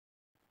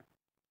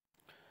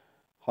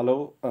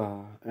Hello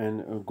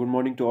and good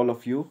morning to all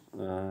of you.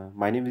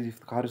 My name is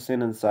Iftikhar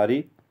Hussain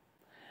Ansari.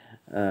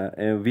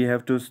 We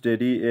have to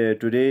study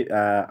today.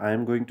 I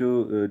am going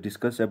to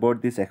discuss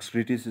about this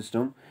excretory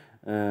system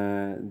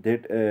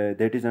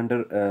that is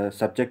under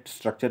subject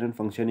structure and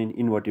function in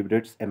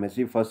invertebrates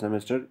M.Sc first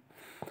semester,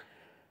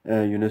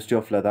 University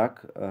of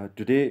Ladakh.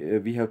 Today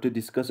we have to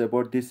discuss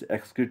about this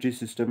excretory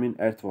system in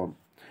earthworm.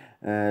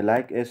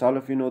 Like as all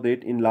of you know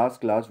that in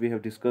last class we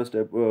have discussed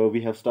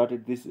we have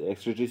started this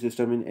excretory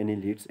system in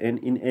annelids, and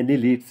in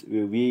annelids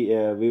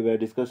we were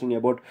discussing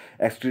about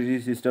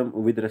excretory system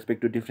with respect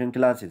to different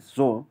classes.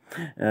 So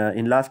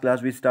in last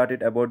class we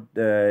started about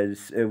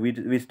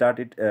we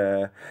started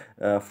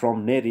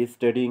from Nereis,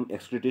 studying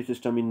excretory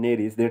system in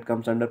Nereis that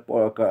comes under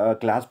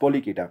class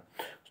Polychaeta.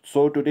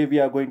 So today we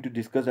are going to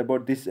discuss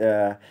about this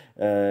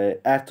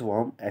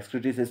earthworm,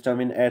 excretory system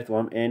in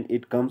earthworm, and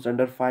it comes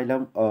under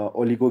phylum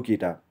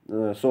Oligochaeta.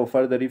 So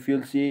further, if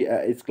you'll see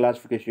its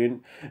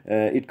classification,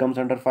 it comes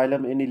under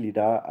phylum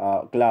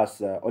Annelida, class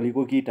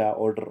Oligochaeta,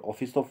 order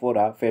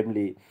Ophistophora,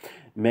 family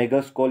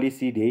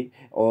Megascolicidae,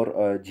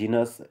 or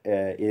genus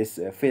is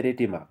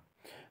Ferretima.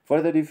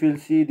 Further, if you'll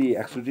see the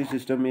excretory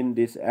system in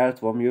this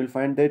earthworm, you will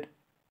find that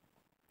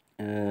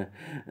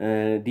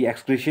the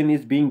excretion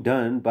is being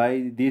done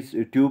by these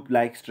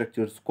tube-like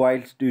structures,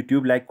 coils,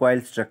 tube-like coil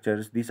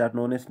structures. These are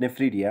known as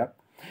nephridia.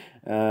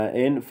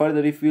 And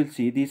further, if you will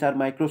see, these are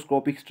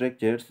microscopic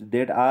structures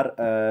that are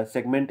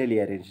segmentally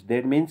arranged.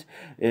 That means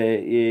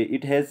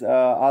it has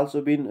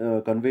also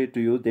been conveyed to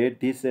you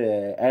that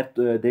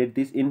that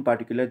this in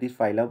particular this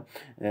phylum,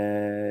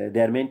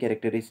 their main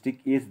characteristic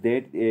is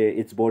that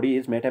its body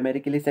is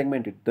metamerically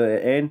segmented.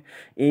 And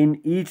in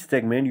each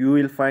segment, you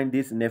will find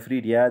this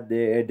nephridia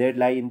that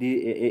lie in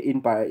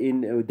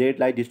the that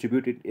lie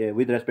distributed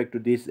with respect to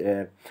this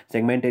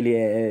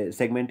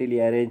segmentally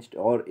arranged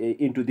or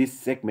into these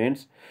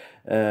segments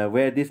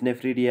where this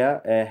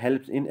nephridia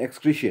helps in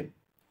excretion.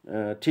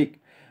 Tick.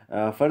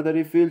 Further,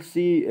 if you'll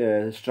see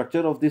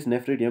structure of this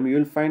nephridium, you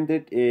will find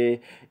that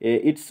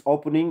its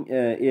opening,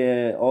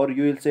 or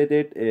you will say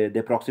that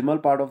the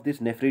proximal part of this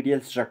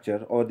nephridial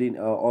structure, or the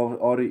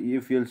or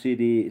if you'll see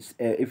the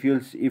if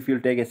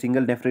you'll take a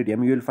single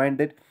nephridium, you will find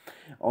that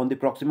on the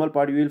proximal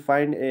part you will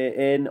find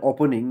an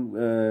opening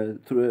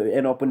through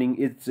an opening.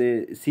 It's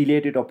a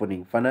ciliated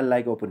opening, funnel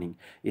like opening.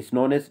 It's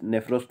known as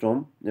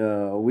nephrostome,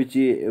 which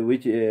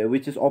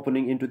is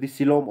opening into the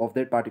coelom of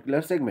that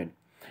particular segment.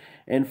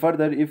 And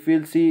further, if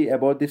we'll see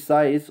about the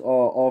size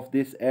of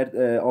this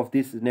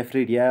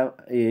nephridia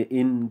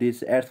in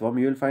this earthworm,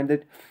 you will find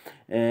that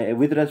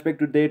with respect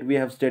to that, we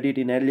have studied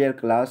in earlier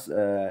class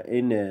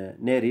in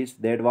Nereis,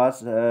 that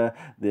was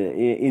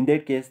in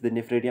that case the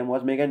nephridium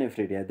was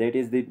meganephridia. That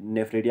is, the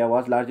nephridia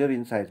was larger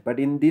in size. But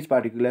in this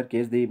particular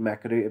case, the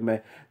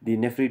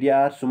nephridia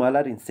are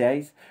smaller in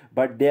size,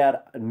 but they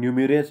are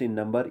numerous in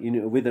number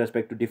with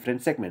respect to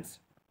different segments.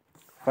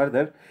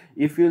 Further,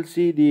 if you'll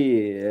see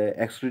the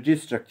excretory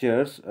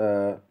structures,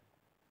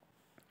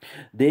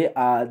 they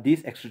are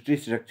these excretory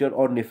structure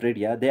or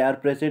nephridia. They are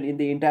present in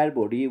the entire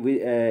body,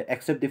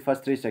 except the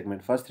first three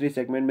segments. First three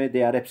segment may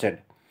they are absent.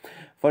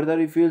 Further,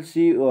 if you will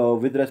see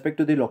with respect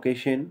to the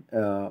location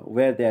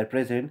where they are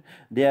present,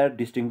 they are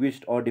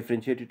distinguished or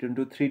differentiated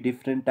into three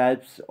different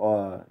types,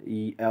 or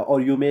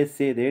you may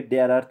say that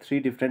there are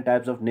three different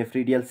types of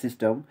nephridial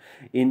system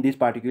in this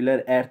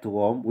particular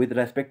earthworm with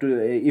respect to,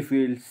 if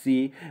you will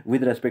see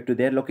with respect to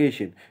their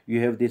location.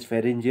 You have this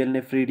pharyngeal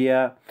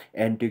nephridia,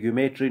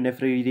 integumentary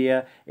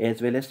nephridia, as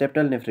well as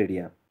septal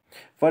nephridia.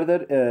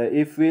 Further,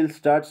 if we'll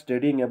start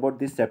studying about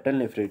this septal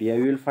nephridia,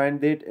 you will find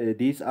that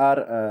these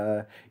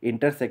are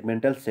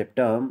intersegmental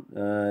septum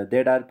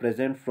that are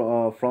present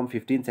from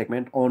 15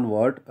 segment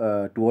onward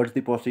towards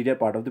the posterior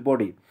part of the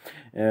body.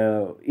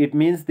 It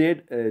means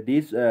that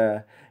these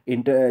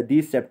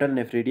septal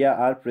nephridia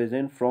are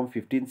present from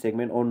 15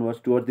 segment onwards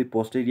towards the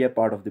posterior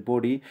part of the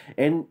body,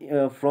 and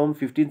from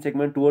 15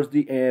 segment towards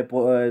the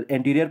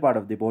anterior part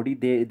of the body,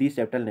 these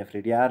septal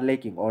nephridia are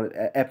lacking or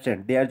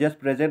absent. They are just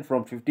present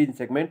from 15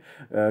 segment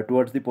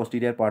towards the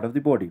posterior part of the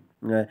body,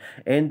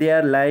 and they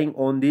are lying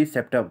on the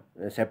septum.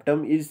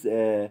 Septum is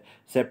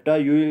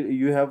septa.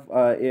 You have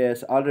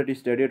yes, already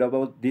studied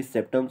about this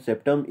septum.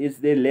 Septum is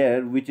the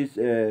layer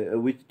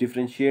which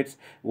differentiates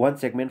one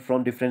segment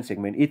from different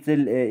segment. It's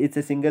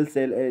a single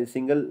cell, a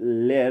single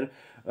layer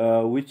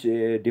which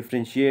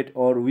differentiate,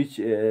 or which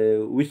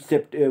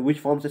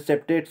forms a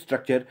separate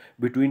structure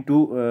between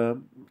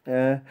two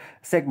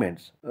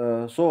segments.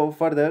 So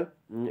further,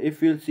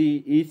 if you'll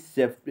see each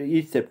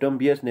septum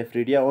bears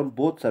nephridia on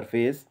both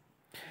surface.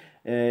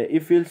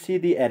 If you'll see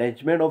the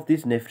arrangement of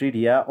this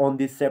nephridia on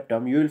this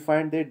septum, you will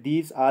find that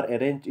these are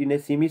arranged in a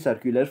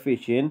semicircular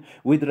fashion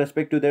with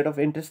respect to that of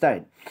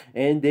intestine,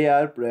 and they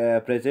are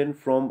present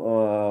from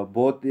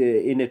both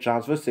in a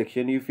transverse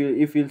section. If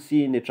you'll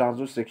see in a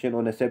transverse section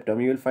on a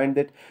septum, you will find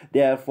that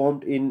they are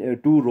formed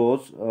in two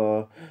rows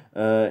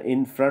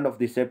in front of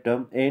the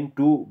septum and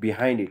two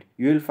behind it.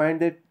 You will find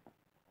that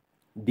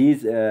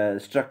these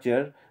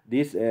structure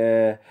these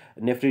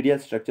nephridial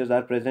structures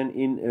are present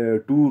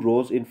in two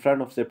rows in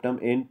front of septum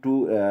and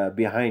two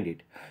behind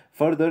it.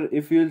 Further,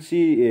 if you will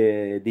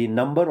see the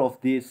number of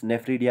these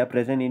nephridia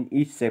present in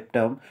each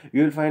septum,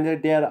 you will find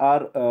that there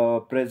are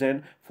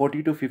present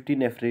 40 to 50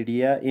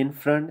 nephridia in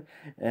front,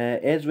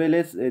 as well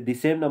as the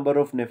same number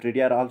of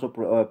nephridia are also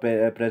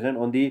present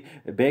on the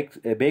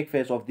back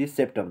face of this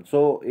septum.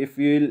 So if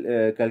you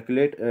will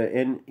calculate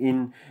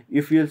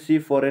if you will see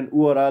for an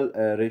overall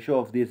ratio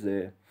of this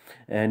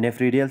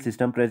nephridial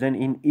system present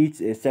in each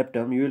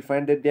septum, you will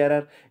find that there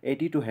are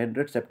 80 to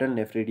 100 septal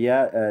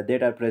nephridia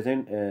that are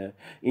present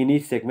in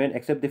each segment,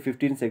 except the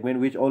 15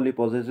 segment, which only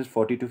possesses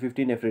 40 to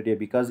 50 nephridia,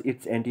 because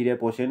its anterior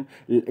portion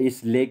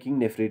is lacking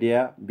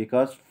nephridia,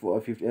 because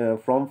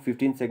from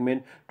 15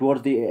 segment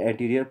towards the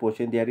anterior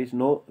portion there is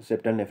no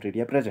septal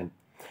nephridia present.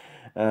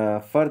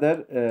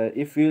 Further,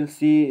 if you will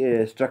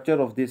see structure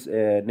of this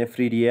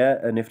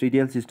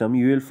nephridial system,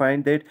 you will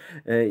find that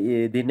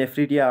the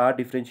nephridia are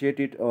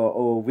differentiated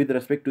with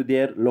respect to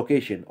their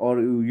location, or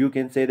you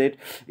can say that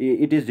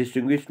it is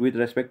distinguished with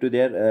respect to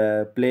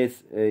their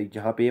place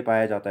जहाँ पे ये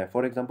पाया जाता है.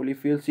 For example,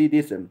 if you will see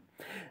this,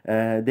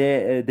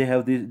 they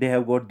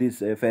have got this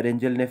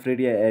pharyngeal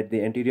nephridia at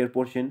the anterior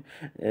portion.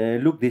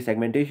 Look, the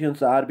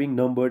segmentations are being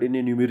numbered in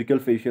a numerical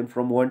fashion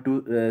from 1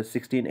 to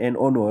 16 and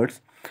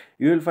onwards.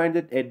 You will find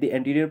that at the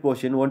anterior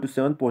portion, 1 to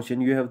 7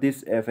 portion, you have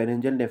this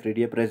pharyngeal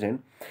nephridia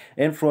present,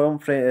 and from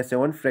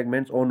 7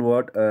 fragments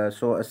onward,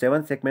 so a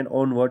 7 segment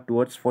onward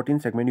towards 14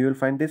 segment, you will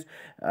find this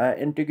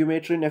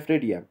integumentary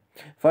nephridia.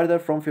 Further,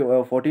 from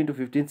 14 to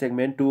 15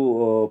 segment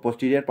to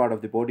posterior part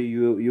of the body,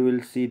 you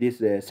will see this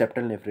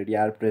septal nephridia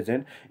are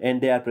present,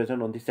 and they are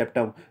present on the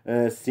septum,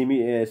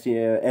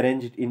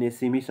 arranged in a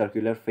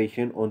semicircular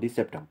fashion on the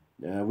septum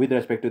with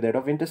respect to that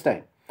of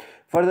intestine.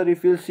 Further,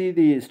 if you see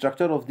the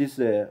structure of this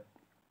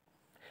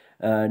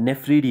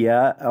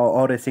nephridia,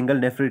 or a single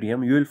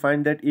nephridium, you will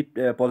find that it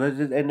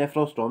possesses a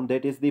nephrostome,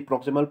 that is the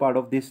proximal part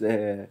of this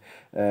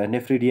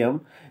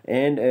nephridium,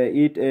 and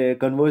it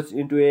converts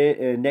into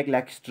a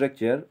neck-like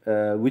structure,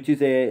 which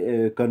is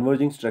a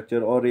converging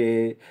structure or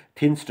a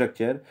thin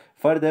structure.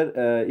 Further,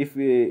 if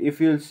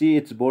you will see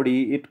its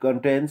body, it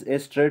contains a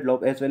straight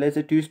lobe as well as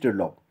a twisted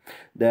lobe.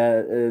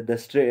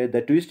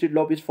 The twisted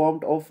lobe is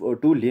formed of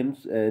two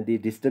limbs, the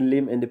distal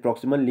limb and the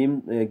proximal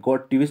limb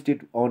got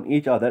twisted on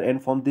each other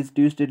and form this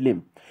twisted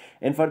limb.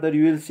 And further,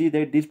 you will see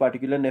that this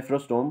particular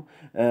nephrostome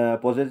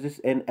possesses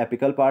an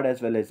apical part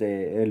as well as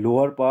a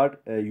lower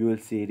part. You will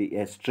see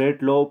a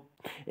straight lobe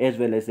as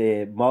well as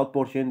a mouth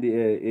portion,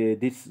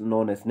 this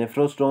known as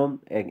nephrostome,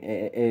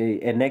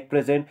 a neck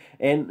present,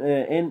 and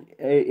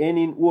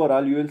in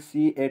overall you will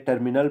see a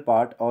terminal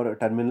part or a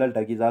terminal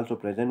duct is also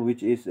present,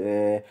 which is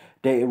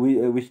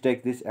which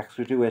takes this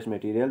excretory waste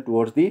material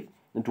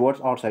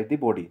towards outside the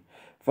body.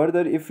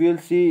 Further, if you will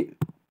see,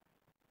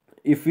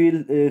 if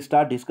we'll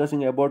start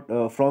discussing about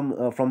from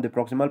the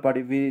proximal part,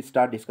 if we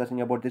start discussing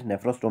about this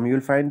nephrostome, you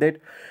will find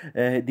that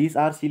these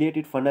are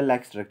ciliated funnel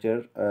like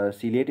structure.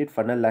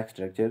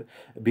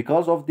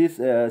 Because of this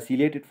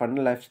ciliated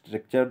funnel like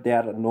structure, they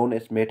are known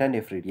as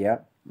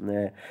metanephridia.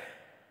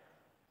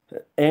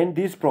 And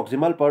this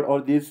proximal part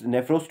or this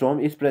nephrostome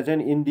is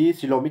present in the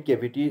coelomic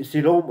cavity,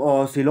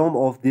 coelom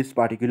of this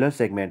particular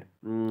segment.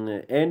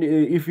 And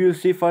if you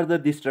see further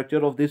the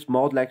structure of this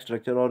mouth-like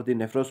structure or the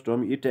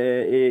nephrostome,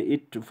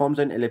 it forms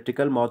an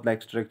elliptical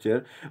mouth-like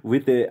structure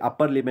with a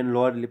upper lip and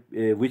lower lip,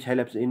 which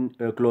helps in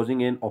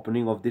closing and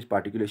opening of this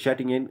particular,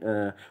 shutting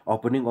and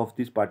opening of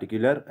this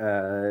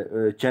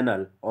particular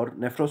channel or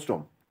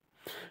nephrostome.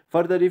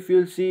 Further, if you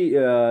will see,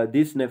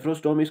 this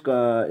nephrostome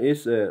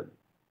is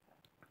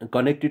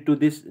connected to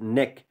this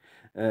neck.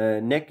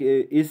 Neck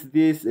is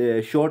this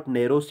short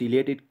narrow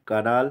ciliated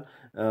canal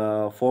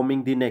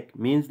forming the neck,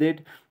 means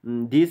that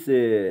this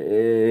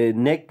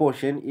neck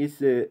portion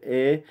is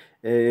a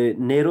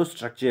narrow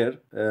structure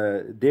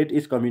that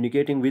is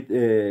communicating with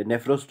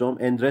nephrostome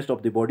and rest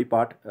of the body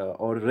part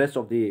or rest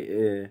of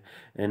the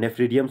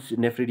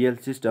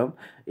nephridial system.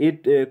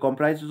 It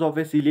comprises of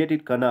a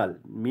ciliated canal,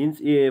 means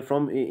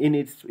from in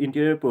its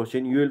interior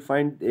portion you will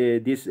find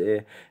this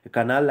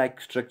canal like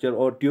structure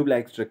or tube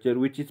like structure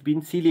which is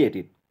being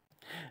ciliated,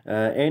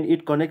 and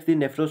it connects the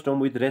nephrostome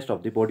with rest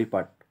of the body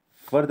part.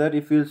 Further,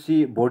 if you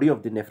see body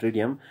of the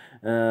nephridium,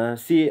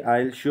 see,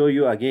 I'll show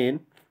you again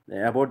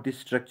about this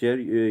structure.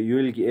 You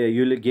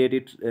will get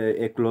it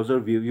a closer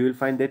view. You will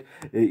find that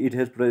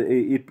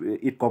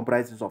it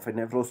comprises of a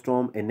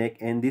nephrostome, a neck,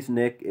 and this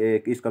neck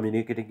is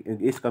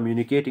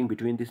communicating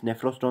between this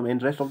nephrostome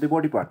and rest of the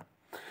body part.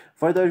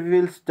 Further, we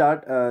will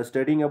start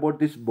studying about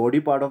this body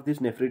part of this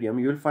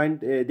nephridium. You will find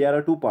there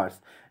are two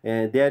parts.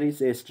 There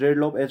is a straight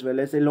lobe as well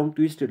as a long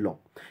twisted lobe.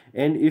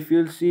 And if you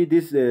will see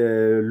this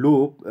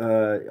loop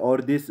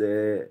or this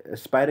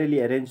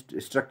spirally arranged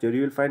structure,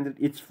 you will find that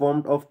it's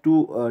formed of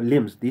two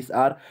limbs. These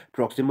are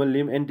proximal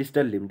limb and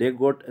distal limb. They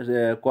got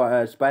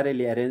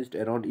spirally arranged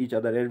around each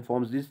other and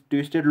forms this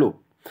twisted loop.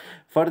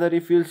 Further,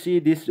 if you will see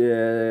this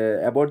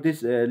about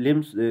these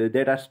limbs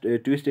that are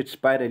twisted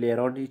spirally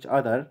around each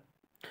other,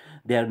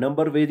 Their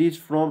number varies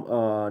from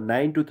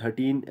 9 to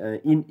 13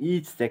 in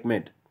each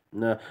segment.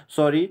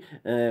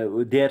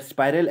 Their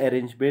spiral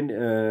arrangement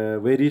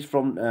varies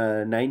from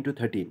 9 to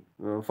 13.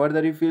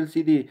 Further, if you'll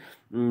see the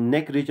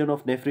neck region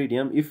of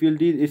nephridium, if you'll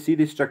see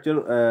the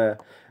structure,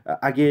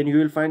 again you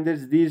will find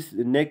that this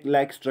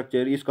neck-like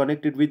structure is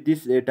connected with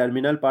this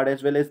terminal part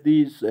as well as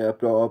this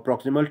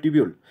proximal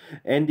tubule,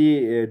 and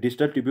the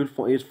distal tubule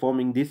is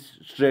forming this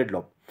straight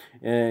lobe.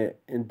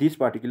 And this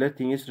particular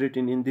thing is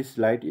written in this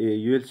slide.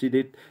 You will see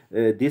that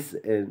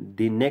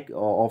the neck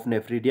of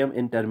nephridium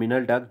and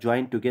terminal duct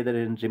join together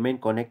and remain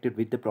connected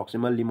with the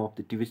proximal limb of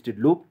the twisted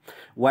loop,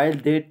 while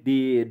that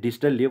the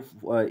distal lip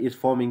is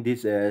forming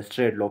this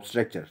straight lobe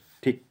structure.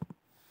 Thick.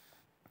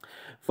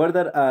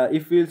 Further,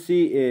 if we will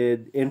see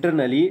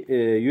internally,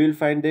 you will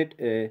find that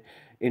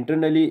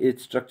internally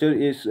its structure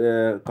is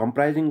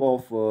comprising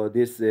of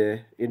this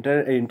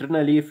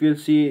internally. If you'll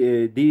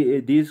see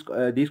these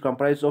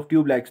comprise of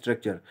tube-like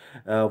structure,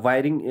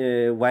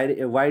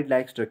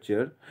 wide-like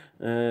structure.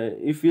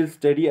 If you'll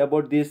study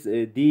about this,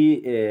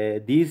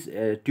 these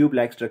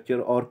tube-like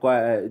structure or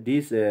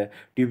these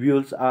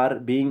tubules are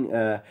being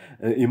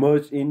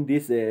emerged in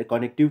this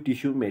connective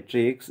tissue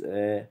matrix.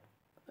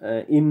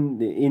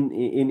 In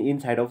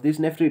inside of this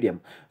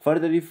nephridium.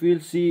 Further, if we will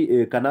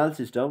see canal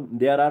system,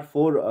 there are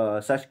four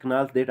such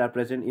canals that are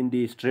present in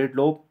the straight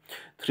lobe,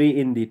 three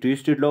in the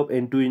twisted lobe,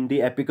 and two in the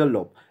apical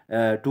lobe.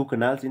 Two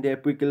canals in the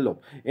apical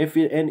lobe. If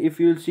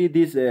you will see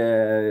this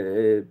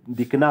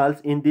the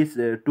canals in this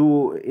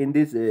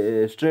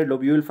straight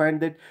lobe, you will find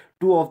that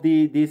two of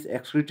this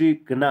excretory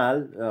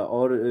canal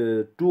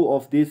or two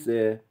of this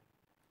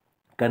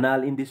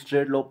canal in the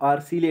straight lobe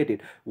are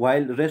ciliated,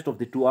 while rest of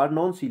the two are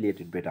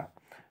non-ciliated. Beta.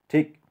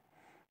 Take.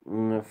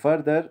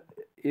 Further,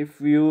 if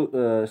you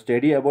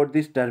study about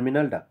this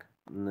terminal duct,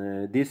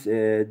 this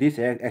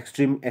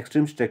extreme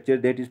structure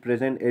that is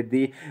present at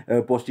the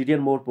posterior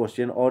more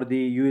portion, or the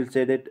you will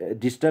say that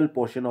distal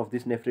portion of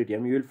this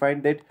nephridium, you will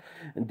find that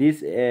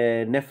this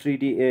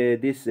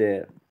this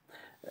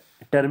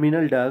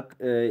terminal duct,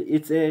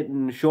 it's a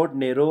short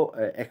narrow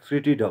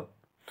excretory duct.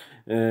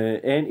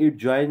 And it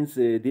joins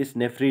this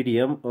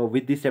nephridium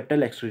with the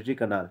septal excretory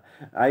canal.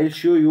 I'll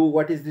show you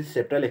what is this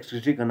septal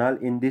excretory canal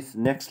in this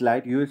next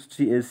slide. You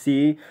will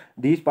see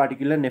these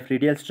particular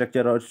nephridial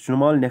structure or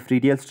small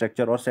nephridial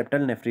structure or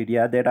septal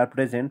nephridia that are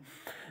present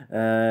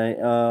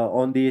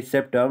on the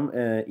septum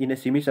in a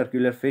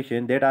semicircular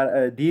fashion. That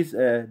are these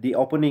the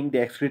opening, the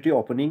excretory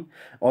opening,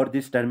 or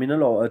this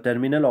terminal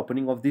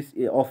opening of this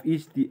of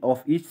each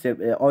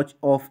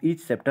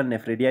septal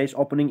nephridia is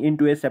opening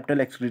into a septal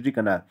excretory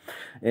canal.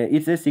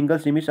 It's a single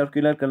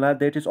semicircular canal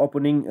that is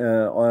opening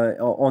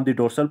on the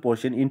dorsal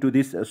portion into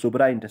this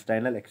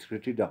supraintestinal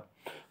excretory duct.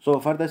 So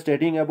further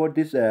studying about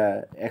this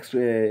terminal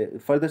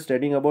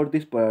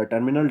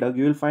duct,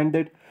 you will find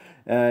that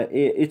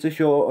it's a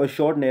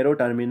short narrow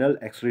terminal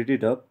excretory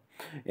duct,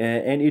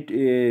 and it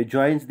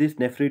joins this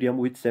nephridium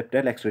with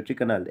septal excretory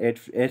canal,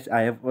 as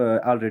I have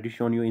already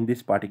shown you in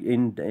this part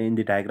in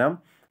the diagram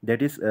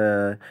that is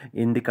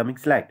in the coming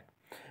slide.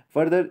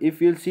 Further,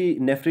 if you'll see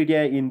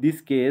nephridia, in this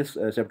case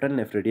septal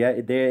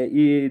nephridia,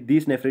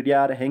 these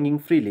nephridia are hanging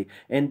freely,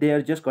 and they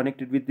are just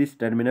connected with this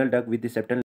terminal duct with the septal